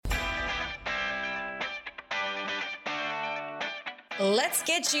Let's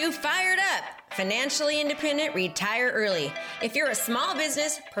get you fired up. Financially independent, retire early. If you're a small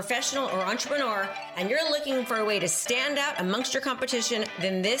business, professional, or entrepreneur, and you're looking for a way to stand out amongst your competition,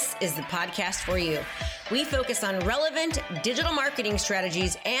 then this is the podcast for you. We focus on relevant digital marketing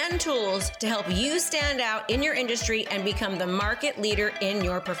strategies and tools to help you stand out in your industry and become the market leader in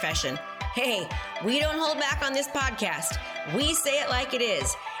your profession. Hey, we don't hold back on this podcast. We say it like it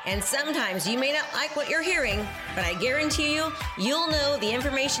is. And sometimes you may not like what you're hearing, but I guarantee you'll know the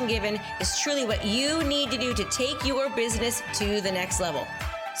information given is truly what you need to do to take your business to the next level.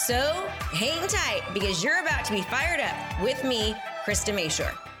 So hang tight because you're about to be fired up with me, Krista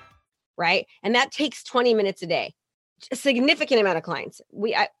Mashore. Right? And that takes 20 minutes a day. A significant amount of clients.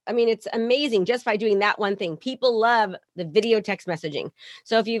 I mean, it's amazing just by doing that one thing. People love the video text messaging.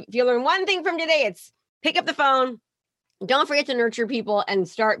 So if you learn one thing from today, it's pick up the phone. Don't forget to nurture people and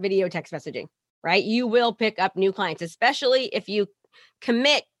start video text messaging, right? You will pick up new clients, especially if you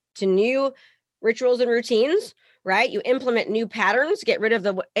commit to new rituals and routines, right? You implement new patterns, get rid of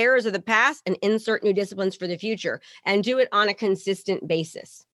the errors of the past and insert new disciplines for the future and do it on a consistent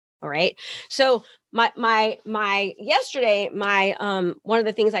basis. All right. So yesterday, one of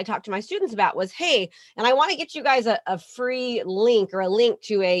the things I talked to my students about was, hey, and I want to get you guys a free link or a link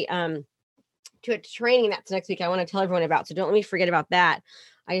to a training that's next week I want to tell everyone about. So don't let me forget about that.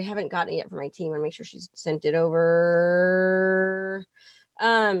 I haven't gotten it yet from my team. I want to make sure she's sent it over.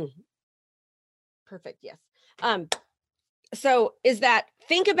 Perfect. Yes. So is that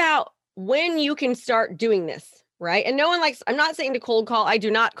think about when you can start doing this, right? And no one likes, I'm not saying to cold call. I do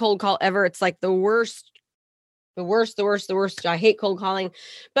not cold call ever. It's like the worst. I hate cold calling.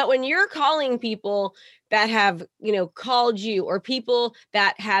 But when you're calling people that have, called you or people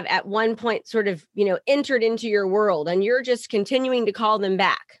that have at one point sort of, entered into your world and you're just continuing to call them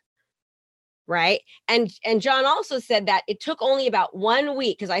back. Right. And John also said that it took only about 1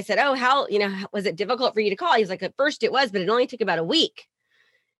 week because I said, oh, how was it difficult for you to call? He's like, at first it was, but it only took about a week.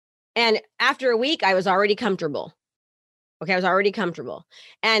 And after a week, I was already comfortable. Okay. I was already comfortable.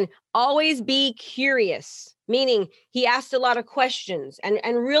 And always be curious, meaning he asked a lot of questions and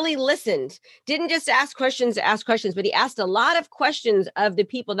really listened. Didn't just ask questions, but he asked a lot of questions of the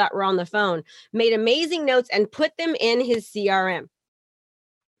people that were on the phone, made amazing notes and put them in his CRM.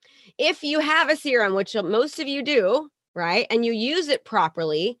 If you have a CRM, which most of you do, right, and you use it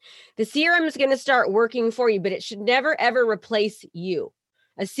properly, the CRM is going to start working for you, but it should never, ever replace you.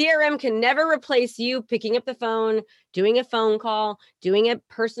 A CRM can never replace you picking up the phone, doing a phone call, doing a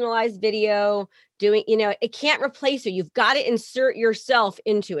personalized video, it can't replace you. You've got to insert yourself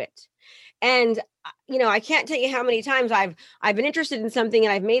into it. And, I can't tell you how many times I've been interested in something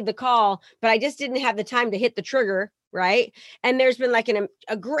and I've made the call, but I just didn't have the time to hit the trigger. Right. And there's been like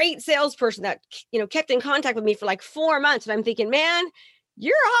a great salesperson that, kept in contact with me for like 4 months. And I'm thinking, man,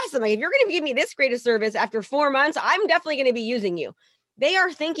 you're awesome. Like, if you're going to give me this great a service after 4 months, I'm definitely going to be using you. They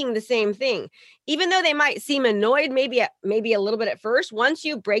are thinking the same thing, even though they might seem annoyed, maybe a little bit at first. Once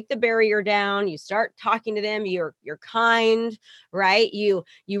you break the barrier down, you start talking to them, you're kind, right? You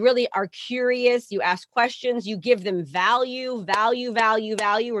really are curious. You ask questions, you give them value.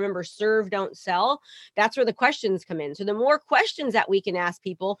 Remember, serve, don't sell. That's where the questions come in. So the more questions that we can ask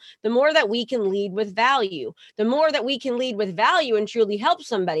people, the more that we can lead with value. The more that we can lead with value and truly help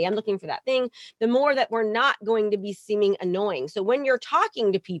somebody, I'm looking for that thing, the more that we're not going to be seeming annoying. So when you're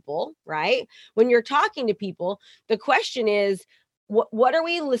talking to people, right? When you're talking to people, the question is, what are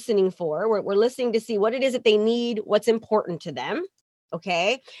we listening for? We're listening to see what it is that they need, what's important to them.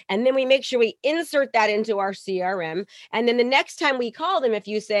 Okay. And then we make sure we insert that into our CRM. And then the next time we call them, if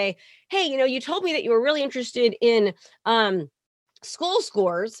you say, hey, you told me that you were really interested in school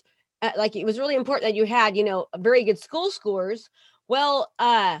scores, like it was really important that you had, very good school scores. Well,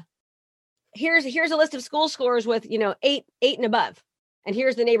 here's a list of school scores with, 8 and above. And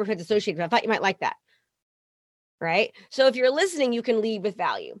here's the neighborhoods associated. I thought you might like that. Right. So if you're listening, you can lead with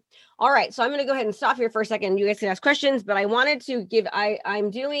value. All right. So I'm going to go ahead and stop here for a second. You guys can ask questions, but I wanted to give,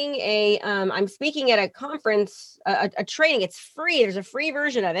 I'm doing I'm speaking at a conference, a training. It's free. There's a free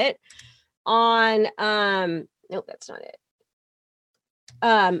version of it on, nope, that's not it.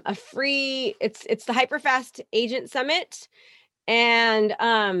 It's the Hyperfast Agent Summit. And,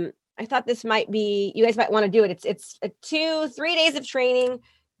 I thought this might be, you guys might want to do it. It's 3 days of training.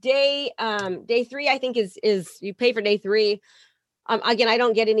 Day 3, I think is you pay for day 3. Again, I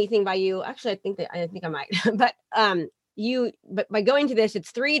don't get anything by you. Actually, I think I might, but by going to this,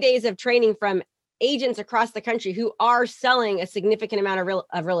 it's 3 days of training from agents across the country who are selling a significant amount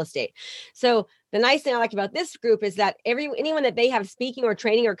of real estate. So the nice thing I like about this group is that anyone that they have speaking or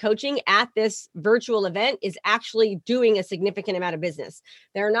training or coaching at this virtual event is actually doing a significant amount of business.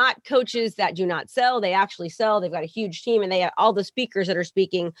 They're not coaches that do not sell. They actually sell. They've got a huge team, and they have all the speakers that are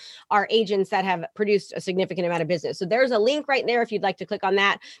speaking are agents that have produced a significant amount of business. So there's a link right there if you'd like to click on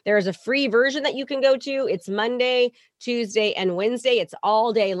that. There is a free version that you can go to. It's Monday, Tuesday, and Wednesday. It's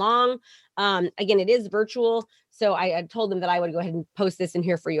all day long. Again, it is virtual. So I told them that I would go ahead and post this in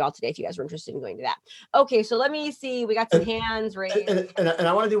here for you all today if you guys are interested in going to that. Okay, so let me see. We got some hands raised. And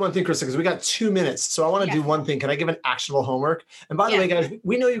I want to do one thing, Krista, because we got 2 minutes. So I want to do one thing. Can I give an actionable homework? And by the way, guys,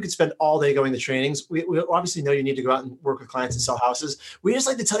 we know you could spend all day going to trainings. We obviously know you need to go out and work with clients and sell houses. We just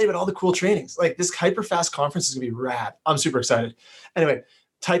like to tell you about all the cool trainings. Like this hyper-fast conference is going to be rad. I'm super excited. Anyway,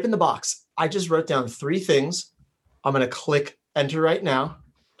 type in the box. I just wrote down 3 things. I'm going to click enter right now.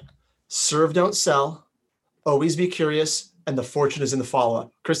 Serve, don't sell. Always be curious, and the fortune is in the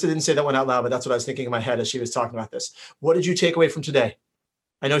follow-up. Krista didn't say that one out loud, but that's what I was thinking in my head as she was talking about this. What did you take away from today?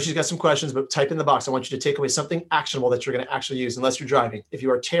 I know she's got some questions, but type in the box. I want you to take away something actionable that you're going to actually use, unless you're driving. If you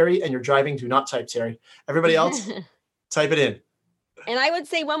are Terry and you're driving, do not type Terry. Everybody else, type it in. And I would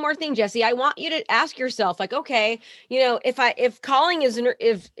say one more thing, Jesse. I want you to ask yourself, like, okay, if calling is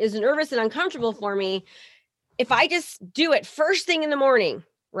nervous and uncomfortable for me, if I just do it first thing in the morning,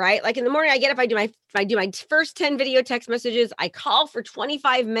 right? Like in the morning, if I do my first 10 video text messages, I call for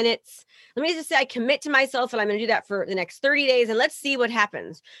 25 minutes. Let me just say I commit to myself that I'm going to do that for the next 30 days and let's see what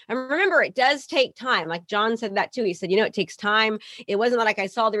happens. And remember, it does take time. Like John said that too. He said, it takes time. It wasn't like I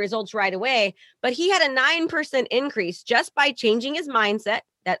saw the results right away, but he had a 9% increase just by changing his mindset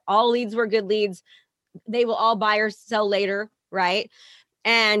that all leads were good leads. They will all buy or sell later, right?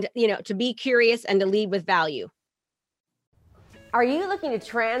 And, to be curious and to lead with value. Are you looking to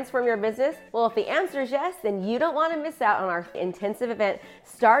transform your business? Well, if the answer is yes, then you don't want to miss out on our intensive event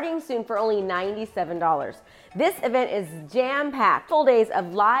starting soon for only $97. This event is jam-packed, full days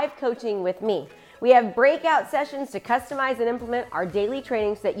of live coaching with me. We have breakout sessions to customize and implement our daily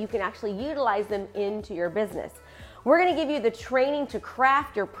trainings so that you can actually utilize them into your business. We're going to give you the training to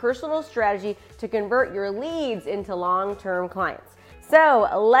craft your personal strategy to convert your leads into long-term clients. So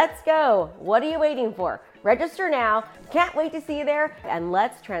let's go. What are you waiting for? Register now. Can't wait to see you there. And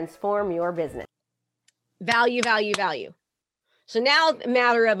let's transform your business. Value, value, value. So now a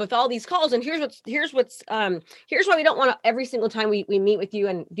matter of with all these calls, and here's why we don't want to every single time we meet with you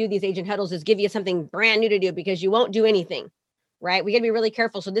and do these agent huddles is give you something brand new to do because you won't do anything, right? We got to be really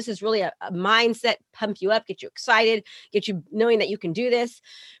careful. So this is really a mindset, pump you up, get you excited, get you knowing that you can do this.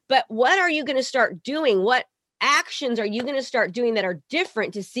 But what are you going to start doing? What actions are you going to start doing that are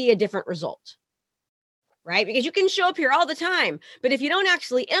different to see a different result? Right? Because you can show up here all the time, but if you don't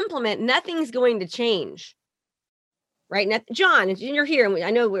actually implement, nothing's going to change. Right? Now, John, you're here, and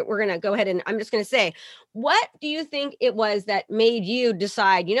I know we're going to go ahead and I'm just going to say, what do you think it was that made you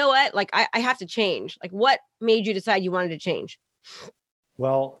decide, you know what, like I have to change? Like what made you decide you wanted to change?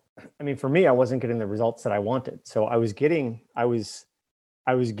 Well, I mean, for me, I wasn't getting the results that I wanted. So I was getting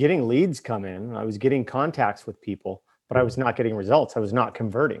leads come in, I was getting contacts with people, but I was not getting results. I was not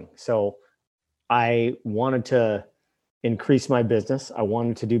converting. So I wanted to increase my business. I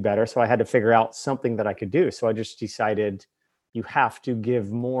wanted to do better. So I had to figure out something that I could do. So I just decided you have to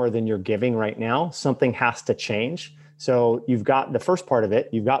give more than you're giving right now. Something has to change. So you've got the first part of it,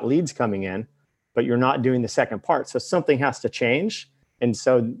 you've got leads coming in, but you're not doing the second part. So something has to change. And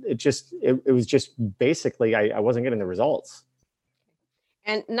so it was just basically, I wasn't getting the results.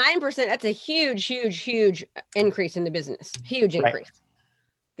 And 9%, that's a huge, huge, huge increase in the business. Huge increase. Right.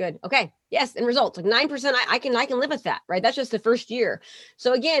 Good. Okay. Yes. And results like 9%. I can live with that, right? That's just the first year.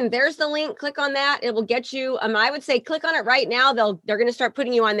 So again, there's the link. Click on that. It will get you. I would say click on it right now. They're going to start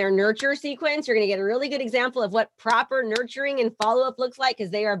putting you on their nurture sequence. You're going to get a really good example of what proper nurturing and follow-up looks like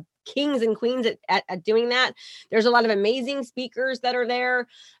because they are kings and queens at doing that. There's a lot of amazing speakers that are there.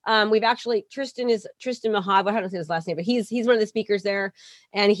 We've actually, Tristan Mahab, I don't say his last name, but he's one of the speakers there.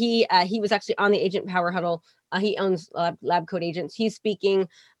 And he was actually on the Agent Power Huddle. He owns Lab Code Agents. He's speaking.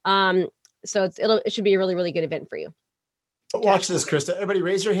 So it should be a really, really good event for you. Watch this, Krista. Everybody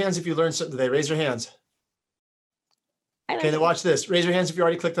raise your hands if you learned something today. Raise your hands. Okay, then watch this. Raise your hands if you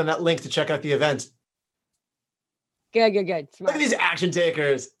already clicked on that link to check out the event. Good. Smart. Look at these action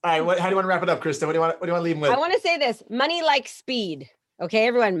takers. All right, how do you want to wrap it up, Krista? What do you want to leave them with? I want to say this. Money like speed. Okay,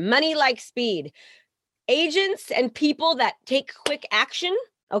 everyone. Money like speed. Agents and people that take quick action,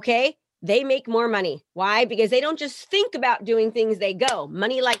 okay, they make more money. Why? Because they don't just think about doing things, they go.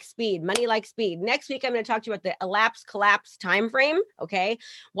 Money like speed, money like speed. Next week, I'm going to talk to you about the elapsed collapse time frame. Okay.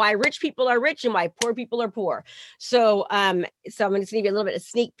 Why rich people are rich and why poor people are poor. So I'm just going to give you a little bit of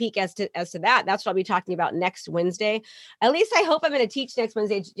sneak peek as to that. That's what I'll be talking about next Wednesday. At least I hope I'm going to teach next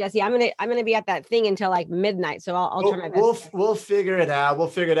Wednesday, Jesse. I'm going to be at that thing until like midnight. So I'll try my best. We'll figure it out. We'll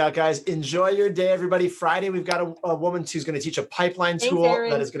figure it out, guys. Enjoy your day, everybody. Friday, we've got a woman who's going to teach a pipeline tool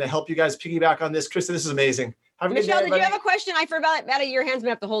that is going to help you guys piggyback on this. Krista, this is amazing. Have a good day, Michelle, did you have a question? I forgot about it. Your hand's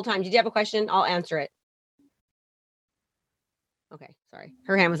been up the whole time. Did you have a question? I'll answer it. Okay, sorry.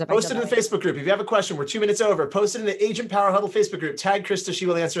 Her hand was up. Post it in the Facebook group. If you have a question, we're 2 minutes over. Post it in the Agent Power Huddle Facebook group. Tag Krista. She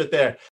will answer it there.